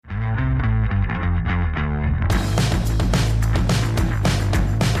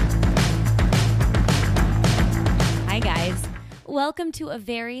welcome to a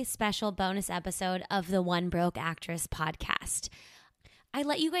very special bonus episode of the One Broke Actress podcast. I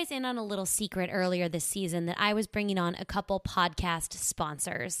let you guys in on a little secret earlier this season that I was bringing on a couple podcast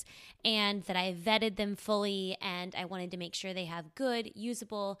sponsors and that I vetted them fully, and I wanted to make sure they have good,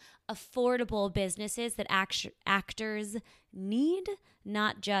 usable, affordable businesses that actors need,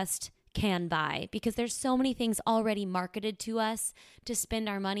 not just can buy, because there's so many things already marketed to us to spend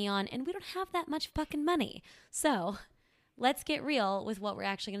our money on, and we don't have that much fucking money. So let's get real with what we're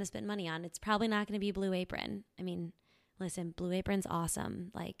actually going to spend money on. It's probably not going to be Blue Apron. I mean, listen, Blue Apron's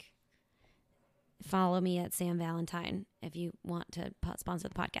awesome. Like, follow me at Sam Valentine if you want to sponsor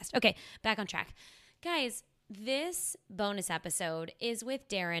the podcast. Okay, back on track. Guys, this bonus episode is with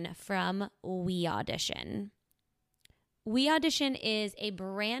Darren from WeAudition. WeAudition is a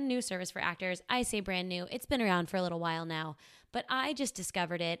brand new service for actors. I say brand new. It's been around for a little while now, but I just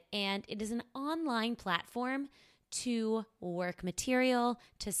discovered it, and it is an online platform to work material,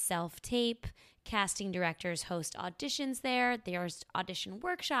 to self-tape. Casting directors host auditions there. There's audition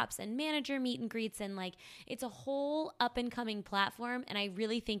workshops and manager meet and greets, and it's a whole up-and-coming platform, and I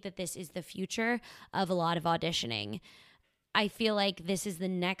really think that this is the future of a lot of auditioning. I feel like this is the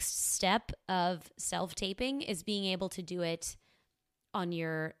next step of self-taping, is being able to do it on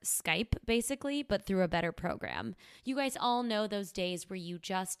your Skype, basically, but through a better program. You guys all know those days where you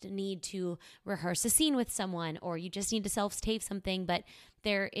just need to rehearse a scene with someone, or you just need to self-tape something, but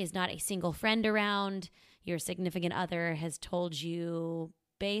there is not a single friend around. Your significant other has told you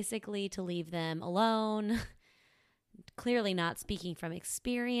basically to leave them alone. Clearly not speaking from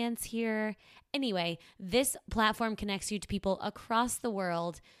experience here. Anyway, this platform connects you to people across the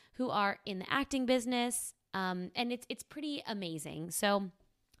world who are in the acting business, and it's pretty amazing. So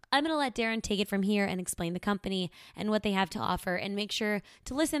I'm going to let Darren take it from here and explain the company and what they have to offer, and make sure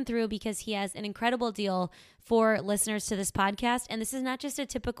to listen through because he has an incredible deal for listeners to this podcast. And this is not just a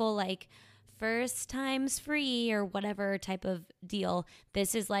typical first times free or whatever type of deal.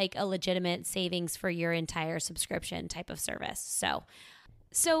 This is a legitimate savings for your entire subscription type of service.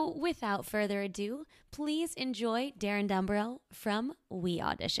 So without further ado, please enjoy Darren Darnborough from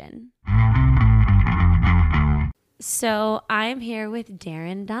WeAudition. So I'm here with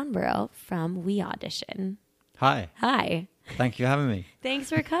Darren Darnborough from WeAudition. Hi. Hi. Thank you for having me. Thanks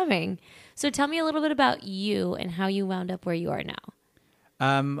for coming. So tell me a little bit about you and how you wound up where you are now.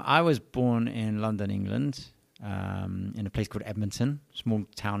 I was born in London, England, in a place called Edmonton, small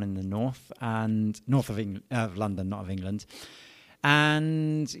town in the north of London, not of England.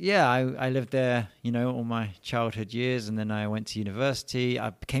 And yeah, I lived there, all my childhood years, and then I went to university. I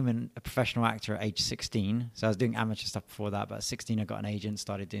became a professional actor at age 16. So I was doing amateur stuff before that, but at 16 I got an agent,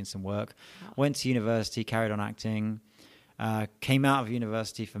 started doing some work. Wow. Went to university, carried on acting, came out of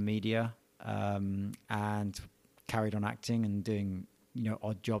university for media, and carried on acting and doing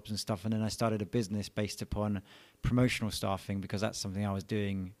odd jobs and stuff. And then I started a business based upon promotional staffing, because that's something I was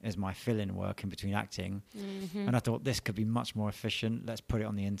doing as my fill-in work in between acting. Mm-hmm. And I thought this could be much more efficient. Let's put it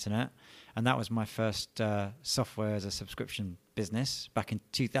on the internet. And that was my first software as a subscription business back in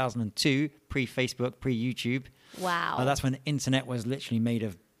 2002, pre-Facebook, pre-YouTube. Wow. That's when the internet was literally made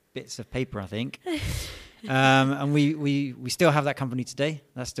of bits of paper, I think. And we still have that company today.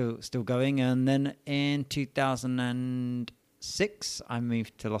 That's still going. And then in 2006, I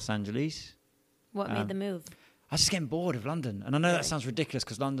moved to Los Angeles. What made the move? I was just getting bored of London. And I know that sounds ridiculous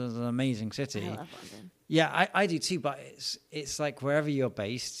because London's an amazing city. I love London. Yeah, I do too. But it's like wherever you're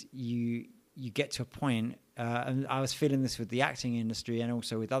based, you get to a point, and I was feeling this with the acting industry and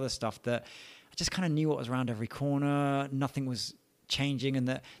also with other stuff, that I just kind of knew what was around every corner. Nothing was changing.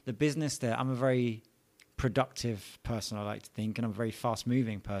 And the business there, I'm a very productive person, I like to think, and I'm a very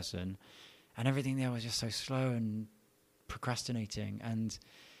fast-moving person. And everything there was just so slow and procrastinating. And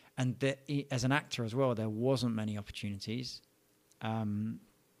as an actor as well, there wasn't many opportunities. And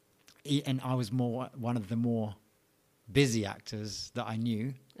I was one of the more busy actors that I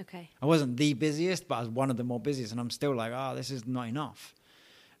knew. Okay. I wasn't the busiest, but I was one of the more busiest. And I'm still like, this is not enough.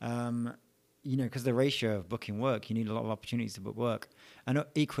 Because the ratio of booking work, you need a lot of opportunities to book work. And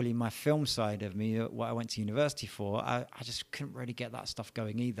equally, my film side of me, what I went to university for, I just couldn't really get that stuff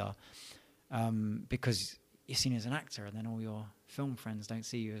going either. Because you're seen as an actor, and then all your film friends don't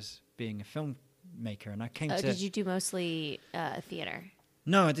see you as being a filmmaker. And I came to... Did you do mostly theater?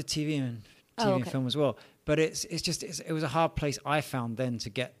 No, I did TV and and film as well. But it was a hard place I found then to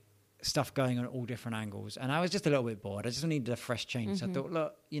get stuff going on all different angles. And I was just a little bit bored. I just needed a fresh change. Mm-hmm. So I thought,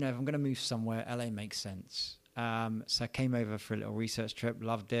 look, if I'm going to move somewhere, LA makes sense. So I came over for a little research trip,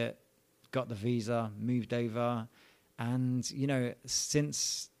 loved it, got the visa, moved over. And,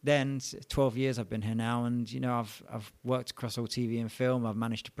 since then, 12 years I've been here now. And, I've worked across all TV and film. I've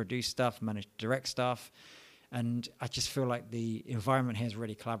managed to produce stuff, managed to direct stuff. And I just feel like the environment here is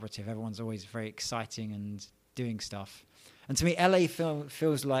really collaborative. Everyone's always very exciting and doing stuff. And to me, LA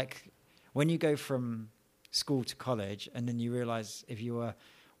feels like when you go from school to college and then you realize if you were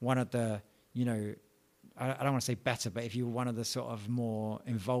one of the, I don't want to say better, but if you were one of the sort of more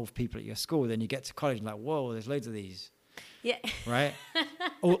involved people at your school, then you get to college and like, whoa, there's loads of these. Yeah. Right?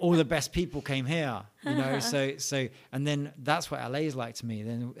 all the best people came here, so, and then that's what LA is like to me.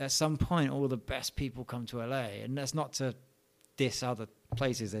 Then at some point, all the best people come to LA, and that's not to diss other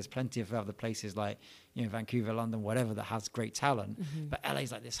places. There's plenty of other places like, Vancouver, London, whatever, that has great talent. Mm-hmm. But LA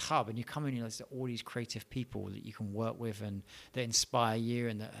is like this hub, and you come in, there's all these creative people that you can work with and that inspire you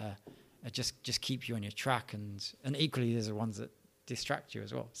and that just keep you on your track. And equally, there's the ones that distract you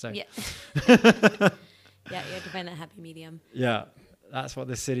as well. So yeah. Yeah, you have to find that happy medium. Yeah, that's what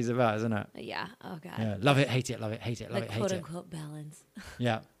this city's about, isn't it? Yeah. Oh, God. Yeah. Love it, hate it, love it, hate it, love it, hate it. The quote-unquote balance.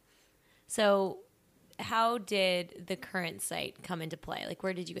 Yeah. So how did the current site come into play? Like,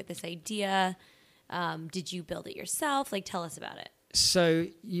 where did you get this idea? Did you build it yourself? Like, tell us about it. So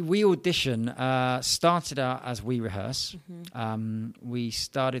WeAudition started out as We Rehearse. Mm-hmm. We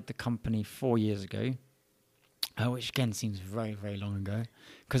started the company 4 years ago. Which again seems very, very long ago,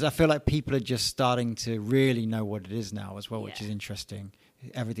 because I feel like people are just starting to really know what it is now as well, which is interesting.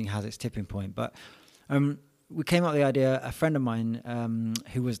 Everything has its tipping point. But we came up with the idea, a friend of mine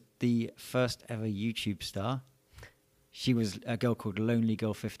who was the first ever YouTube star. She was a girl called Lonely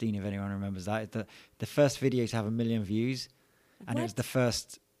Girl 15, if anyone remembers that. The first video to have 1 million views, and it was the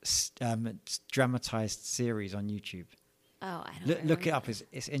first dramatized series on YouTube. Oh, I don't know. Look it up.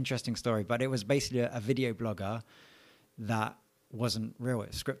 It's an interesting story. But it was basically a video blogger that wasn't real. It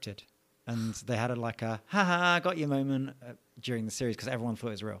was scripted. And they had ha-ha, got your moment during the series because everyone thought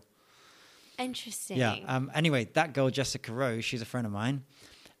it was real. Interesting. Yeah. Anyway, that girl, Jessica Rose, she's a friend of mine.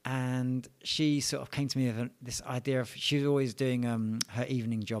 And she sort of came to me with this idea of, she was always doing her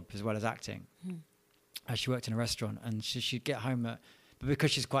evening job as well as acting. She worked in a restaurant, and she'd get home but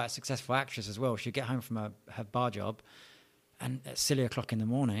because she's quite a successful actress as well, she'd get home from her bar job and at silly o'clock in the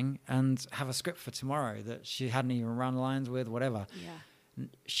morning and have a script for tomorrow that she hadn't even run lines with, whatever. Yeah.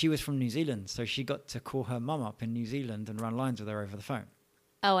 She was from New Zealand, so she got to call her mum up in New Zealand and run lines with her over the phone.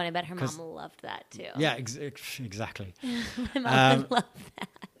 Oh, and I bet her mom loved that too. Yeah, exactly. My mom would love that.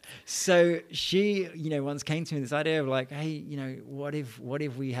 So she, once came to me this idea of like, hey, what if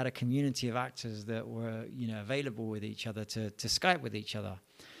we had a community of actors that were, available with each other to Skype with each other?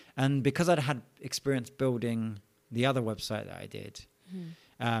 And because I'd had experience building the other website that I did,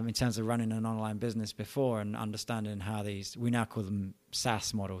 in terms of running an online business before and understanding how we now call them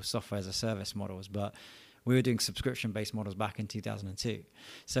SaaS models, software as a service models, but we were doing subscription-based models back in 2002.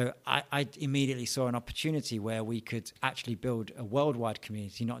 So I immediately saw an opportunity where we could actually build a worldwide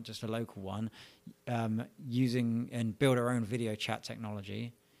community, not just a local one, using and build our own video chat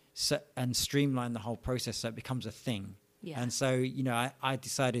technology and streamline the whole process so it becomes a thing. Yeah. And so, I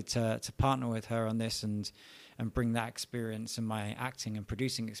decided to partner with her on this and bring that experience and my acting and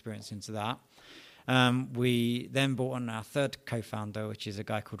producing experience into that. We then brought on our third co-founder, which is a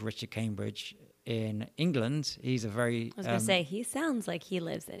guy called Richard Cambridge in England. He's a very... I was going to say, he sounds like he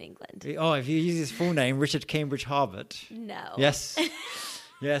lives in England. Oh, if you use his full name, Richard Cambridge Harvard. No. Yes.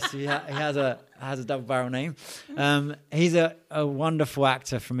 Yes, he has a double barrel name. He's a wonderful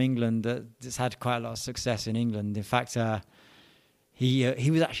actor from England that's had quite a lot of success in England. In fact, he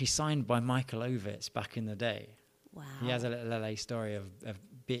was actually signed by Michael Ovitz back in the day. Wow. He has a little LA story of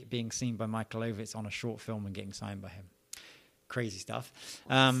being seen by Michael Ovitz on a short film and getting signed by him. Crazy stuff.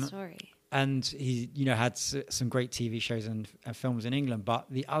 Sorry. And he, had some great TV shows and films in England. But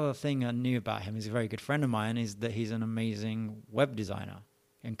the other thing I knew about him, he's a very good friend of mine, is that he's an amazing web designer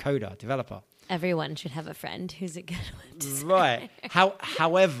and coder, developer. Everyone should have a friend who's a good web designer. Right.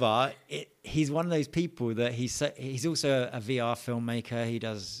 However, he's one of those people that he's also a VR filmmaker. He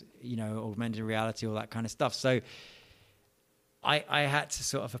does, augmented reality, all that kind of stuff. So I had to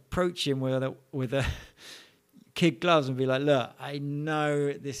sort of approach him with a kid gloves and be like, look, I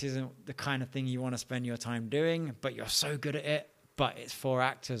know this isn't the kind of thing you want to spend your time doing, but you're so good at it, but it's for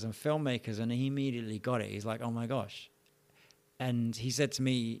actors and filmmakers. And he immediately got it. He's like, oh my gosh. And he said to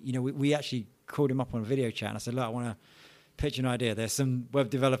me, we actually called him up on a video chat and I said, look, I want to pitch an idea. There's some web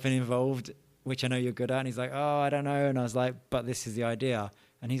developing involved, which I know you're good at. And he's like, oh, I don't know. And I was like, but this is the idea.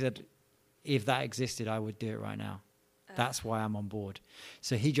 And he said, if that existed, I would do it right now. That's why I'm on board.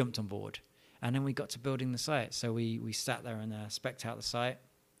 So he jumped on board. And then we got to building the site. So we sat there and spec'd out the site,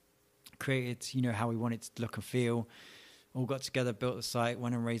 created, how we wanted it to look and feel. All got together, built the site,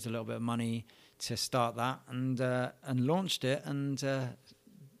 went and raised a little bit of money to start that, and launched it. And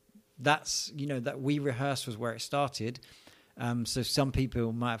that's, that We Rehearse was where it started. So some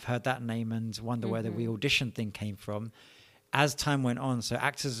people might have heard that name and wonder where the WeAudition thing came from. As time went on, so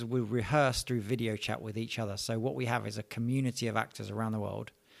actors will rehearse through video chat with each other. So what we have is a community of actors around the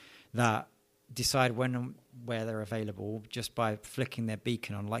world that decide when and where they're available just by flicking their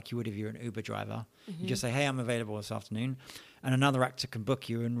beacon on, like you would if you're an Uber driver. You just say, hey, I'm available this afternoon. And another actor can book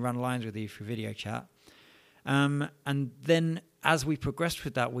you and run lines with you through video chat. And then as we progressed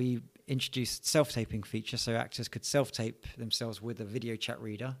with that, we introduced self-taping feature, so actors could self-tape themselves with a video chat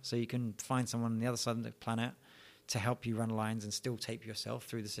reader. So you can find someone on the other side of the planet to help you run lines and still tape yourself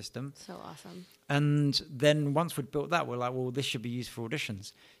through the system. So awesome. And then once we'd built that, we're like, well, this should be used for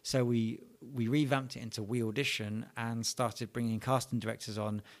auditions. So we revamped it into WeAudition and started bringing casting directors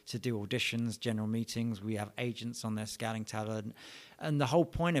on to do auditions, general meetings. We have agents on there scouting talent. And the whole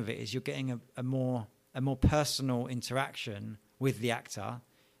point of it is you're getting a more personal interaction with the actor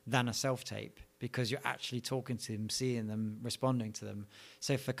than a self-tape, because you're actually talking to them, seeing them, responding to them.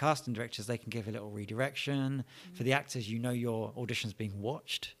 So for casting directors, they can give a little redirection. For the actors, your audition's being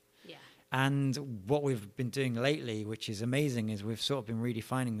watched. Yeah. And what we've been doing lately, which is amazing, is we've sort of been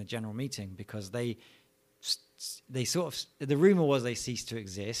redefining the general meeting, because they sort of, the rumor was they ceased to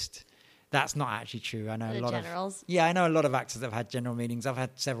exist. That's not actually true. I know I know a lot of actors that have had general meetings. I've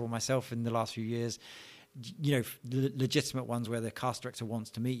had several myself in the last few years. The legitimate ones where the cast director wants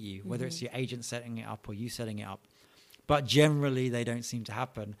to meet you, whether it's your agent setting it up or you setting it up. But generally, they don't seem to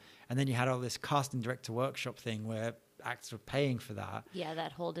happen. And then you had all this casting director workshop thing where actors were paying for that. Yeah,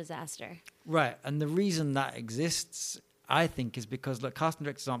 that whole disaster. Right. And the reason that exists, I think, is because, look, casting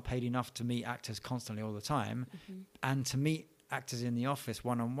directors aren't paid enough to meet actors constantly all the time. And to meet actors in the office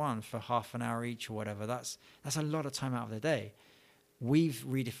one-on-one for half an hour each or whatever, that's a lot of time out of their day. We've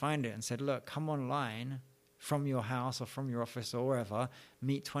redefined it and said, look, come online from your house or from your office or wherever,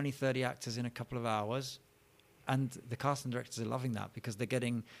 meet 20, 30 actors in a couple of hours. And the casting directors are loving that, because they're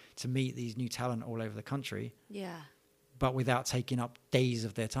getting to meet these new talent all over the country. Yeah. But without taking up days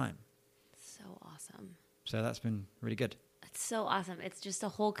of their time. So awesome. So that's been really good. It's so awesome. It's just a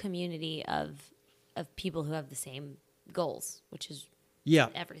whole community of people who have the same goals, which is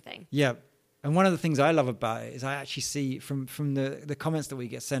everything. Yeah. And one of the things I love about it is I actually see from the comments that we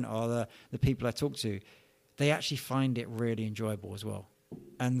get sent, or the people I talk to, they actually find it really enjoyable as well.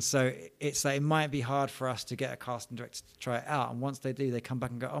 And so it's like, it might be hard for us to get a casting director to try it out. And once they do, they come back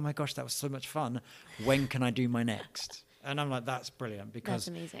and go, oh my gosh, that was so much fun. When can I do my next? And I'm like, that's brilliant, because that's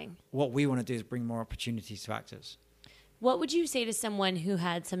amazing. What we want to do is bring more opportunities to actors. What would you say to someone who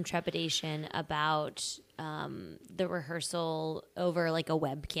had some trepidation about the rehearsal over like a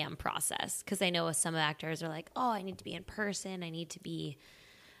webcam process? Because I know some actors are like, oh, I need to be in person. I need to be,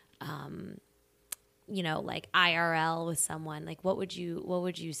 like IRL with someone. Like, what would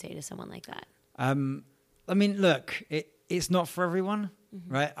you say to someone like that? I mean, look, it's not for everyone,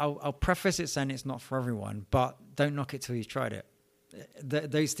 right? I'll preface it saying it's not for everyone, but don't knock it till you've tried it.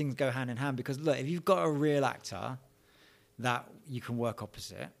 Those things go hand in hand, because look, if you've got a real actor that you can work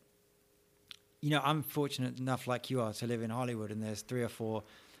opposite. I'm fortunate enough, like you are, to live in Hollywood, and there's 3 or 4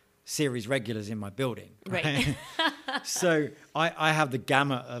 series regulars in my building. Right. So I have the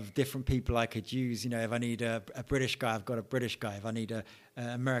gamut of different people I could use. If I need a British guy, I've got a British guy. If I need an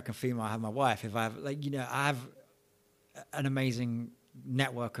American female, I have my wife. If I have, I have an amazing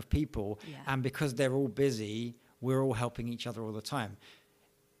network of people. Yeah. And because they're all busy, we're all helping each other all the time.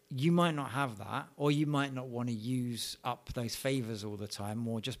 You might not have that, or you might not want to use up those favors all the time,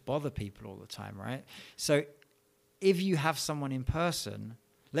 or just bother people all the time, right? So if you have someone in person,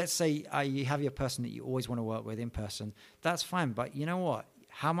 let's say you have your person that you always want to work with in person, that's fine. But you know what?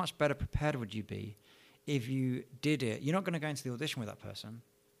 How much better prepared would you be if you did it? You're not going to go into the audition with that person.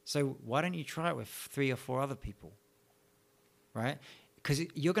 So why don't you try it with 3 or 4 other people, right? Because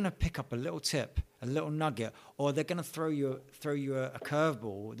you're going to pick up a little tip, a little nugget, or they're going to throw you a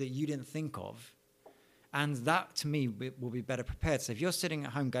curveball that you didn't think of. And that, to me, will be better prepared. So if you're sitting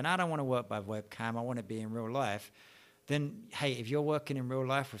at home going, I don't want to work by webcam, I want to be in real life, then, hey, if you're working in real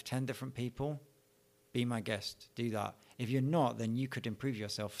life with 10 different people, be my guest. Do that. If you're not, then you could improve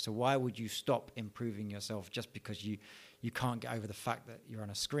yourself. So why would you stop improving yourself just because you can't get over the fact that you're on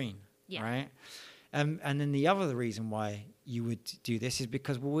a screen, right? And then the other reason why you would do this is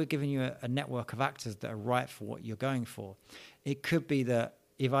because we're giving you a network of actors that are right for what you're going for. It could be that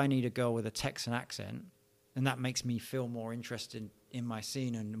if I need a girl with a Texan accent, and that makes me feel more interested in my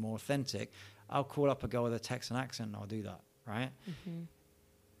scene and more authentic, I'll call up a girl with a Texan accent and I'll do that, right?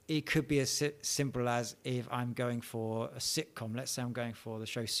 it could be as simple as if I'm going for a sitcom. Let's say I'm going for the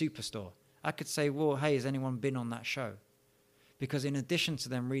show Superstore. I could say, well, hey, has anyone been on that show? Because in addition to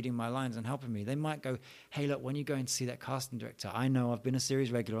them reading my lines and helping me, they might go, hey, look, when you go and see that casting director, I know I've been a series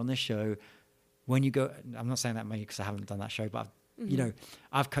regular on this show. When you go, I'm not saying that maybe because I haven't done that show, but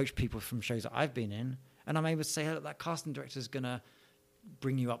I've coached people from shows that I've been in, and I'm able to say, hey, look, that casting director is going to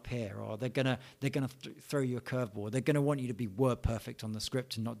bring you up here, or they're gonna throw you a curveball. They're gonna want you to be word perfect on the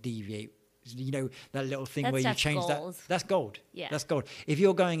script and not deviate. That little thing where you change goals. That's gold. Yeah, that's gold. If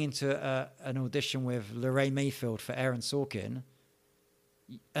you're going into an audition with Lorraine Mayfield for Aaron Sorkin,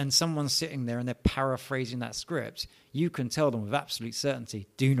 and someone's sitting there and they're paraphrasing that script, you can tell them with absolute certainty,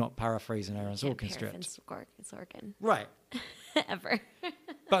 do not paraphrase an Aaron Sorkin script. Sorkin. Right. Ever.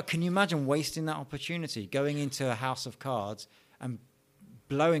 But can you imagine wasting that opportunity, going into a house of cards and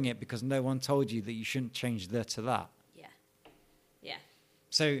blowing it because no one told you that you shouldn't change the to that? Yeah.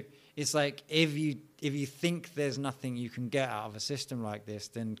 So it's like if you think there's nothing you can get out of a system like this,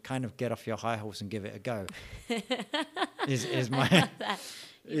 then kind of get off your high horse and give it a go. is my I love that.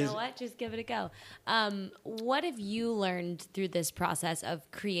 You know what? Just give it a go. What have you learned through this process of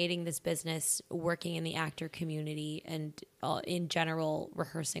creating this business, working in the actor community, and in general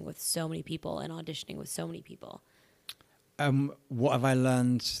rehearsing with so many people and auditioning with so many people? What have I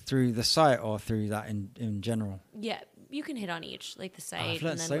learned through the site or through that in general? Yeah, you can hit on each, like the site. I've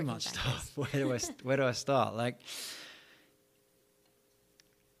learned and then so much stuff. Where do I start? Like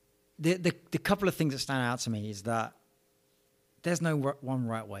the couple of things that stand out to me is that there's no one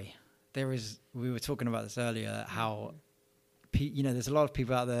right way. There is. We were talking about this earlier. How there's a lot of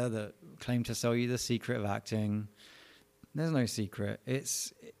people out there that claim to sell you the secret of acting. There's no secret.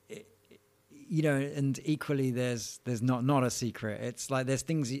 And equally, there's not a secret. It's like there's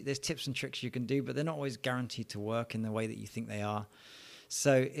tips and tricks you can do, but they're not always guaranteed to work in the way that you think they are.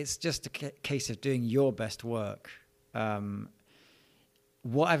 So it's just a case of doing your best work.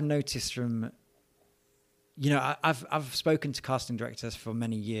 What I've noticed from, I've spoken to casting directors for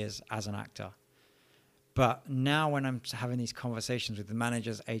many years as an actor, but now when I'm having these conversations with the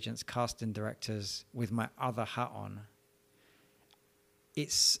managers, agents, casting directors with my other hat on,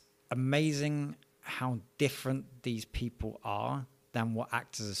 it's amazing how different these people are than what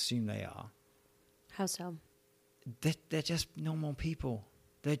actors assume they are. How so? They're just normal people.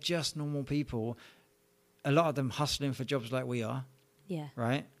 They're just normal people. A lot of them hustling for jobs like we are. Yeah.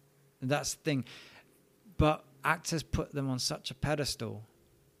 Right? And that's the thing. But actors put them on such a pedestal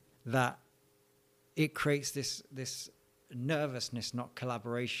that it creates this nervousness, not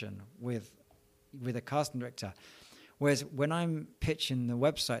collaboration with a casting director. Whereas when I'm pitching the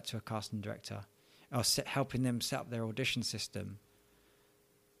website to a casting director or helping them set up their audition system,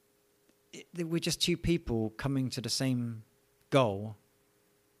 we're just two people coming to the same goal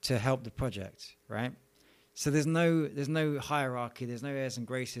to help the project, right? So there's no hierarchy, there's no airs and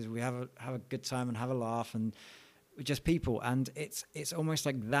graces. We have a good time and have a laugh, and we're just people. And it's almost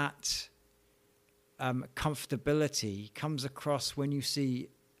like that comfortability comes across when you see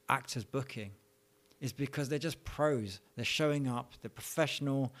actors booking. Is because they're just pros. They're showing up, they're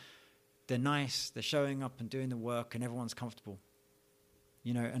professional, they're nice, they're showing up and doing the work, and everyone's comfortable.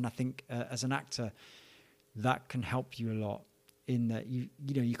 And I think as an actor, that can help you a lot in that you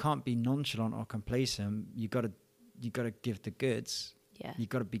can't be nonchalant or complacent. You got to give the goods. Yeah. You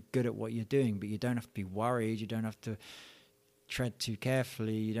got to be good at what you're doing, but you don't have to be worried. You don't have to tread too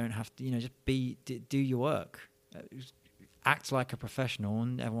carefully. You don't have to, just do your work. Act like a professional,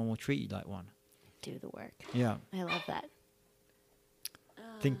 and everyone will treat you like one. Do the work. Yeah. I love that.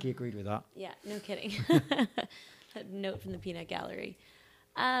 I think he agreed with that. Yeah, no kidding. A note from the Peanut Gallery.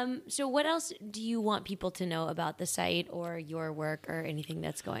 So what else do you want people to know about the site or your work or anything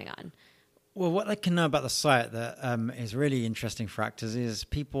that's going on? Well, what they can know about the site that is really interesting for actors is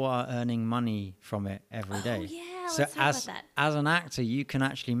people are earning money from it every day. Oh, yeah. So Let's talk about that. As an actor, you can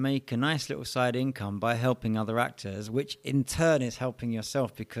actually make a nice little side income by helping other actors, which in turn is helping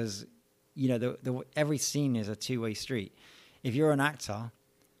yourself because every scene is a two-way street. If you're an actor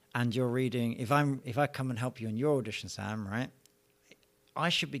and you're reading, if I come and help you in your audition, Sam, right, I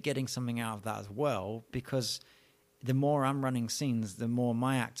should be getting something out of that as well, because the more I'm running scenes, the more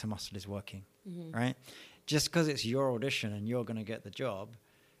my actor muscle is working, right? Just because it's your audition and you're going to get the job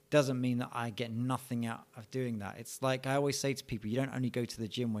doesn't mean that I get nothing out of doing that. It's like I always say to people, you don't only go to the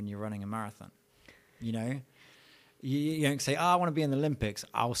gym when you're running a marathon, You don't say, I want to be in the Olympics,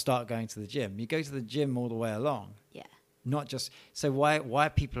 I'll start going to the gym. You go to the gym all the way along. Yeah. Not just... So why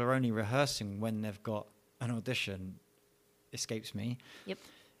people are only rehearsing when they've got an audition escapes me. Yep.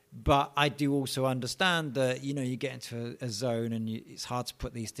 But I do also understand that, you get into a zone and it's hard to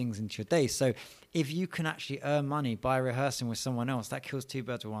put these things into your day. So if you can actually earn money by rehearsing with someone else, that kills two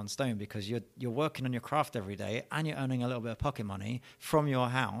birds with one stone, because you're working on your craft every day and you're earning a little bit of pocket money from your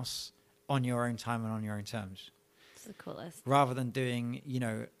house on your own time and on your own terms. It's the coolest. Rather than doing,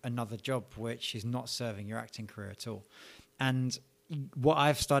 another job which is not serving your acting career at all. And what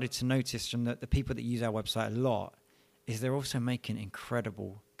I've started to notice from the people that use our website a lot is they're also making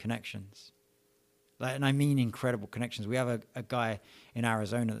incredible connections. And I mean incredible connections. We have a guy in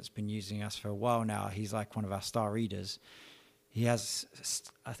Arizona that's been using us for a while now. He's like one of our star readers. His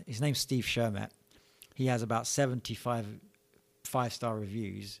name's Steve Shermet. He has about 75 5-star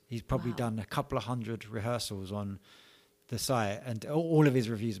reviews. He's probably done a couple of hundred rehearsals on the site, and all of his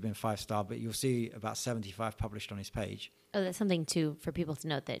reviews have been 5-star, but you'll see about 75 published on his page. Oh, that's something too for people to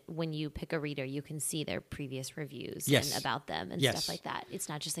note, that when you pick a reader, you can see their previous reviews and about them and stuff like that. It's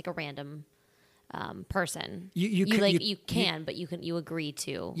not just like a random person. You agree to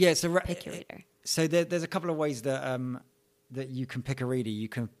pick your reader. So there's a couple of ways that that you can pick a reader. You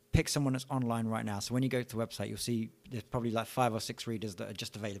can pick someone that's online right now. So when you go to the website, you'll see there's probably like 5 or 6 readers that are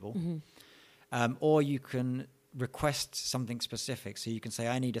just available. Mm-hmm. Or you can request something specific. So you can say,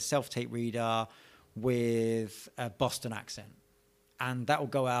 I need a self-tape reader with a Boston accent. And that will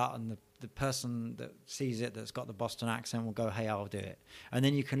go out, and the person that sees it that's got the Boston accent will go, hey, I'll do it. And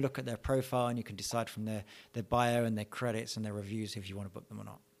then you can look at their profile and you can decide from their bio and their credits and their reviews if you want to book them or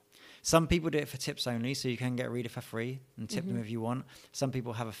not. Some people do it for tips only, so you can get a reader for free and tip them if you want. Some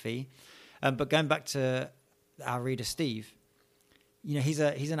people have a fee. But going back to our reader, Steve, he's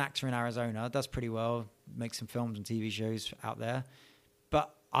an actor in Arizona, does pretty well, makes some films and TV shows out there.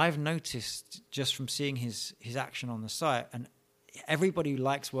 But I've noticed just from seeing his action on the site, and everybody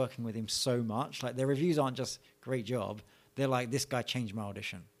likes working with him so much. Like, their reviews aren't just great job. They're like, this guy changed my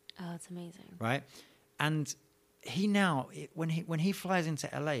audition. Oh, it's amazing. Right? And he now, when he flies into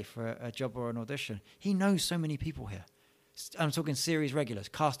LA for a job or an audition, he knows so many people here. I'm talking series regulars,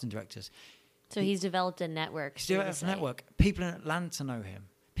 casting directors. So he's developed a network. He's developed a network. People in Atlanta know him.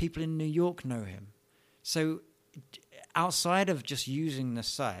 People in New York know him. So outside of just using the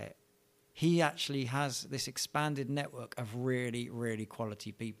site, he actually has this expanded network of really, really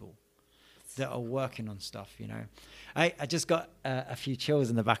quality people that are working on stuff, I just got a few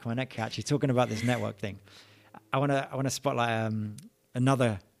chills in the back of my neck actually talking about this network thing. I want to spotlight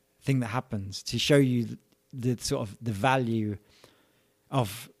another thing that happens to show you the sort of the value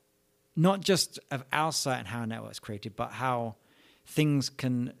of not just of our site and how a network's created, but how things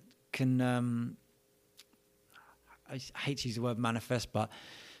can I hate to use the word manifest, but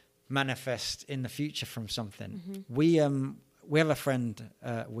manifest in the future from something. Mm-hmm. We have a friend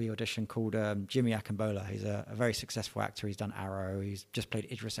WeAudition called Jimmy Akambola. He's a very successful actor. He's done Arrow. He's just played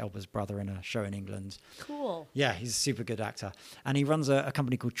Idris Elba's brother in a show in England. Cool. Yeah, he's a super good actor. And he runs a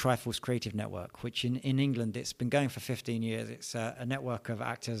company called Triforce Creative Network, which in England, it's been going for 15 years. It's a network of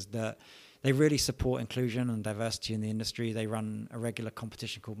actors that they really support inclusion and diversity in the industry. They run a regular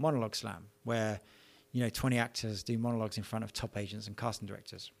competition called Monologue Slam, where 20 actors do monologues in front of top agents and casting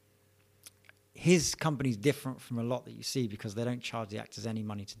directors. His company's different from a lot that you see because they don't charge the actors any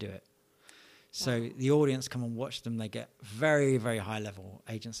money to do it. So the audience come and watch them. They get very, very high-level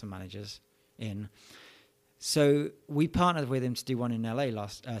agents and managers in. So we partnered with him to do one in LA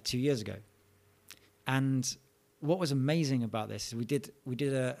 2 years ago. And what was amazing about this is we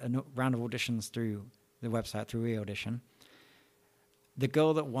did a round of auditions through the website, through WeAudition. The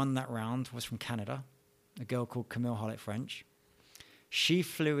girl that won that round was from Canada, a girl called Camille Hollett-French. She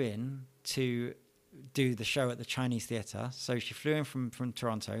flew in to do the show at the Chinese Theatre. So she flew in from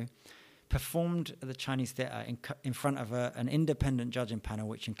Toronto, performed at the Chinese Theatre in front of an independent judging panel,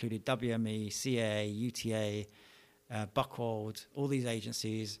 which included WME, CA, UTA, Buchwald, all these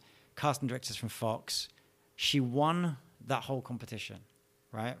agencies, casting directors from Fox. She won that whole competition,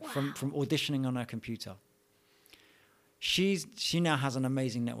 right? Wow. From auditioning on her computer. She now has an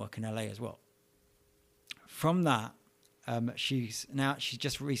amazing network in LA as well. From that, she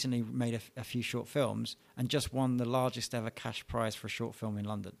just recently made a few short films and just won the largest ever cash prize for a short film in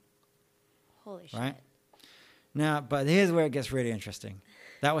London. Holy shit. Right? Now, but here's where it gets really interesting.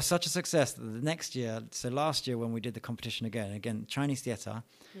 That was such a success that the next year, so last year when we did the competition again, Chinese Theatre,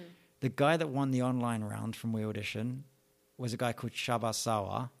 the guy that won the online round from WeAudition was a guy called Shabaz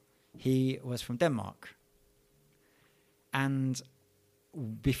Sawa. He was from Denmark. And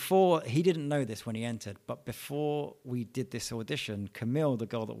he didn't know this when he entered, but before we did this audition, Camille, the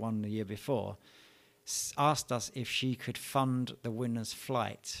girl that won the year before, asked us if she could fund the winner's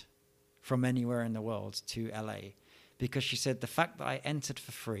flight from anywhere in the world to LA, because she said the fact that I entered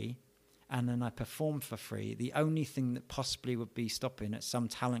for free and then I performed for free, the only thing that possibly would be stopping at some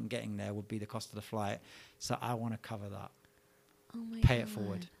talent getting there would be the cost of the flight. So I want to cover that. Oh my Pay God. it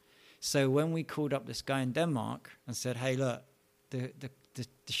forward. So when we called up this guy in Denmark and said, hey, look, the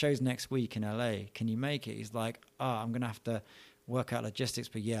show's next week in LA, can you make it? He's like, I'm going to have to work out logistics,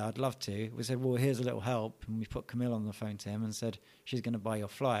 but yeah, I'd love to. We said, well, here's a little help. And we put Camille on the phone to him and said, she's going to buy your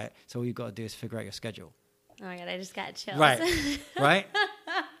flight. So all you've got to do is figure out your schedule. Oh my God, I just got chills. Right. Right?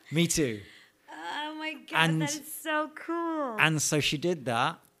 Me too. Oh my God, And- that is so cool. And so she did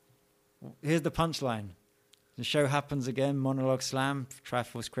that. Here's the punchline. The show happens again, Monologue Slam,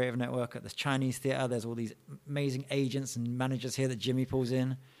 Triforce Creative Network at the Chinese Theatre. There's all these amazing agents and managers here that Jimmy pulls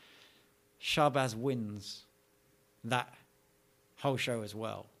in. Shahbaz wins that whole show as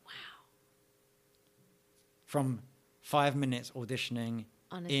well. Wow. From 5 minutes auditioning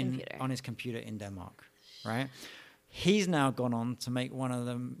On his computer. In Denmark, right? He's now gone on to make one of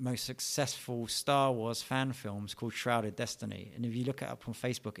the most successful Star Wars fan films called Shrouded Destiny. And if you look it up on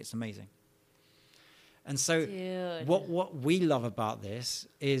Facebook, it's amazing. And so Dude. what we love about this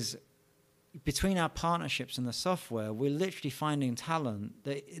is between our partnerships and the software, we're literally finding talent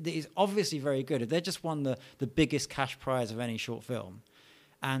that is obviously very good. They just won the biggest cash prize of any short film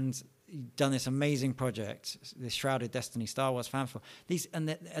and done this amazing project, this Shrouded Destiny Star Wars fan film.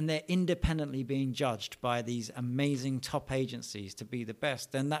 They're independently being judged by these amazing top agencies to be the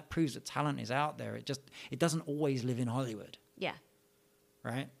best. Then that proves that talent is out there. It doesn't always live in Hollywood. Yeah.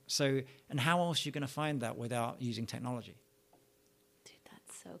 Right? So, and how else are you going to find that without using technology? Dude,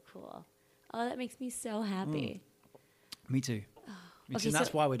 that's so cool. Oh, that makes me so happy. Me too. Me Okay, too. And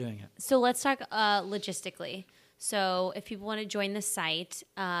that's why we're doing it. So let's talk logistically. So if people want to join the site,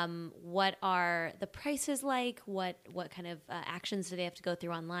 what are the prices like? What kind of actions do they have to go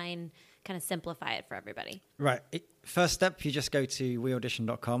through online? Kind of simplify it for everybody. Right. First step, you just go to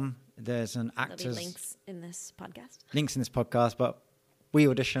weaudition.com. There's an There'll actors... be links in this podcast. Links in this podcast, but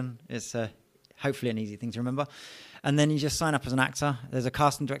WeAudition is hopefully an easy thing to remember. And then you just sign up as an actor. There's a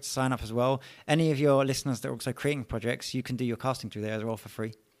casting director sign up as well. Any of your listeners that are also creating projects, you can do your casting through there as well for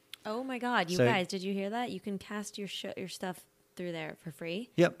free. Oh my God, you guys, did you hear that? You can cast your stuff through there for free?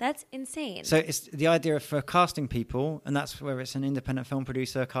 Yep. That's insane. So it's the idea for casting people, and that's where it's an independent film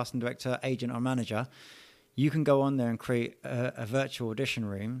producer, casting director, agent, or manager. You can go on there and create a virtual audition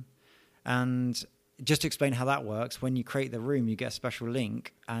room. And just to explain how that works, when you create the room, you get a special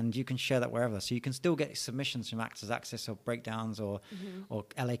link and you can share that wherever. So you can still get submissions from Actors Access or Breakdowns or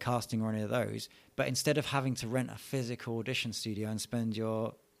LA Casting or any of those. But instead of having to rent a physical audition studio and spend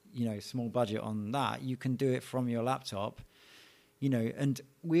your small budget on that, you can do it from your laptop. And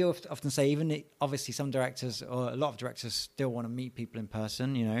we often say, obviously some directors or a lot of directors still want to meet people in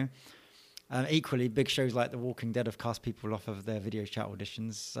person, equally, big shows like The Walking Dead have cast people off of their video chat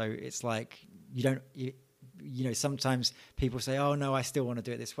auditions. So it's like, sometimes people say, oh no, I still want to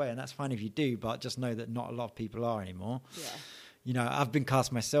do it this way. And that's fine if you do, but just know that not a lot of people are anymore. Yeah. I've been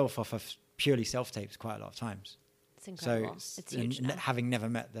cast myself off of purely self-tapes quite a lot of times. It's incredible. So it's huge now. Having never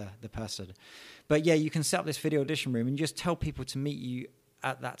met the person. But yeah, you can set up this video audition room and just tell people to meet you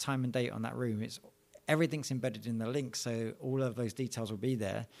at that time and date on that room. Everything's embedded in the link, so all of those details will be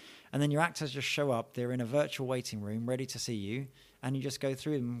there. And then your actors just show up. They're in a virtual waiting room, ready to see you. And you just go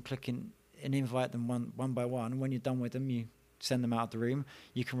through them, click in and invite them one by one. When you're done with them, you send them out of the room.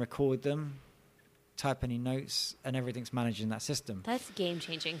 You can record them, type any notes, and everything's managed in that system. That's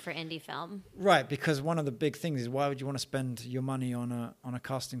game-changing for indie film. Right, because one of the big things is why would you want to spend your money on a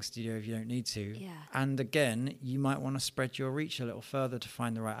casting studio if you don't need to? Yeah. And again, you might want to spread your reach a little further to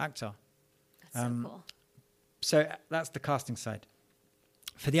find the right actor. That's so cool. So that's the casting side.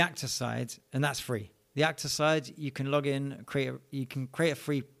 For the actor side, and that's free. The actor side, you can log in, you can create a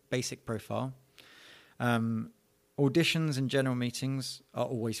free basic profile. Auditions and general meetings are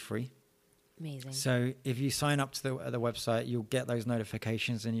always free. Amazing. So if you sign up to the website, you'll get those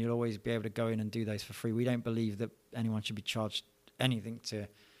notifications and you'll always be able to go in and do those for free. We don't believe that anyone should be charged anything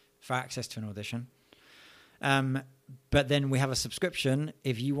for access to an audition. But then we have a subscription.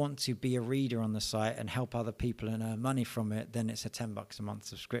 If you want to be a reader on the site and help other people and earn money from it, then it's a $10 a month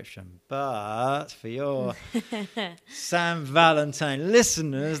subscription. But for your Sam Valentine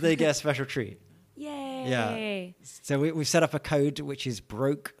listeners, they get a special treat. Yay. Yeah. So we've set up a code which is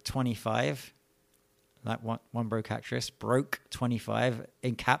broke25, like one broke actress, broke25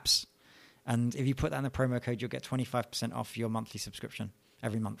 in caps. And if you put that in the promo code, you'll get 25% off your monthly subscription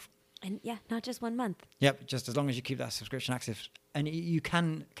every month. And yeah, not just 1 month. Yep, just as long as you keep that subscription active. And you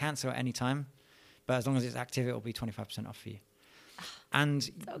can cancel at any time, but as long as it's active, it will be 25% off for you. And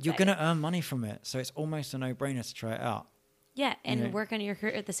you're going to earn money from it. So it's almost a no-brainer to try it out. Yeah, and work on your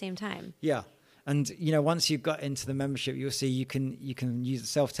career at the same time. Yeah. And, once you've got into the membership, you'll see you can use the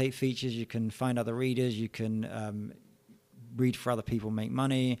self-tape features. You can find other readers. You can read for other people, make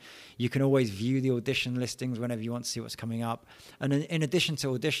money. You can always view the audition listings whenever you want to see what's coming up. And in addition to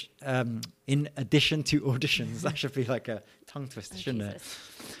auditions, that should be like a tongue twister, shouldn't it?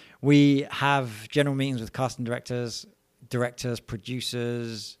 We have general meetings with casting directors,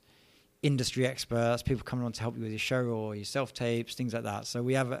 producers, industry experts, people coming on to help you with your show or your self-tapes, things like that. So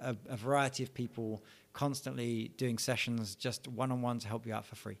we have a variety of people constantly doing sessions, just one-on-one to help you out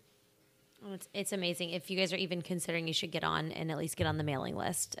for free. Oh, it's amazing. If you guys are even considering, you should get on and at least get on the mailing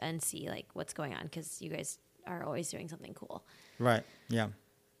list and see like what's going on, because you guys are always doing something cool. Right. Yeah.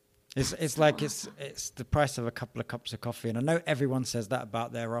 It's like it's the price of a couple of cups of coffee, and I know everyone says that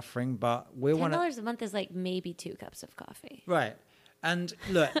about their offering, but we want $10 a month is like maybe 2 cups of coffee. Right. And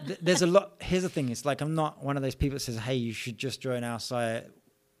look, there's a lot. Here's the thing. It's like I'm not one of those people that says, hey, you should just join our site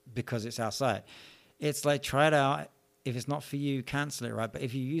because it's our site. It's like, try it out. If it's not for you, cancel it, right? But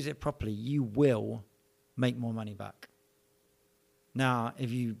if you use it properly, you will make more money back. Now,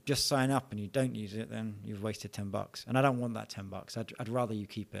 if you just sign up and you don't use it, then you've wasted $10. And I don't want that $10. I'd rather you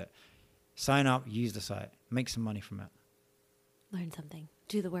keep it. Sign up, use the site, make some money from it. Learn something.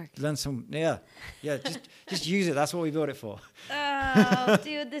 Do the work. Learn some, yeah. Just use it. That's what we built it for. Oh,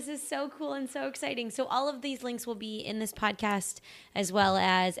 dude, this is so cool and so exciting. So all of these links will be in this podcast as well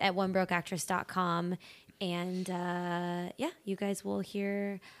as at onebrokeactress.com. And you guys will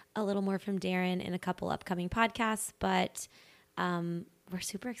hear a little more from Darren in a couple upcoming podcasts, but we're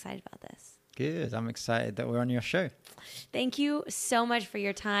super excited about this. Good. I'm excited that we're on your show. Thank you so much for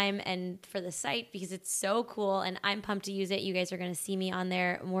your time and for the site, because it's so cool and I'm pumped to use it. You guys are going to see me on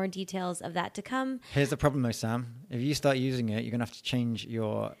there. More details of that to come. Here's the problem though, Sam. If you start using it, you're going to have to change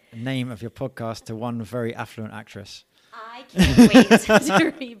your name of your podcast to One Very Affluent Actress. I can't wait to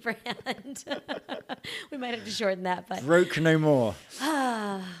rebrand. We might have to shorten that, but Broke no more.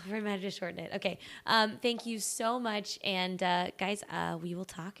 We might have to shorten it. Okay. Thank you so much, and guys, we will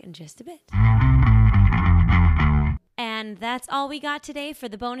talk in just a bit. And that's all we got today for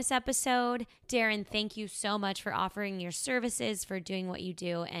the bonus episode. Darren, thank you so much for offering your services, for doing what you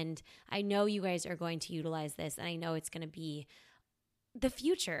do, and I know you guys are going to utilize this, and I know it's going to be the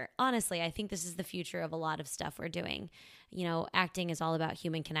future. Honestly, I think this is the future of a lot of stuff we're doing. Acting is all about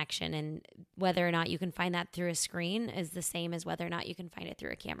human connection, and whether or not you can find that through a screen is the same as whether or not you can find it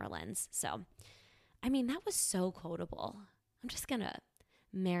through a camera lens. So, that was so quotable. I'm just going to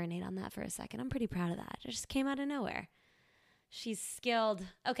marinate on that for a second. I'm pretty proud of that. It just came out of nowhere. She's skilled.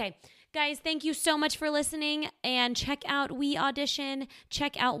 Okay, guys, thank you so much for listening, and check out WeAudition.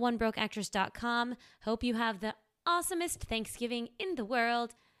 Check out onebrokeactress.com. Hope you have the awesomest Thanksgiving in the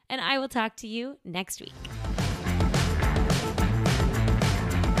world, and I will talk to you next week.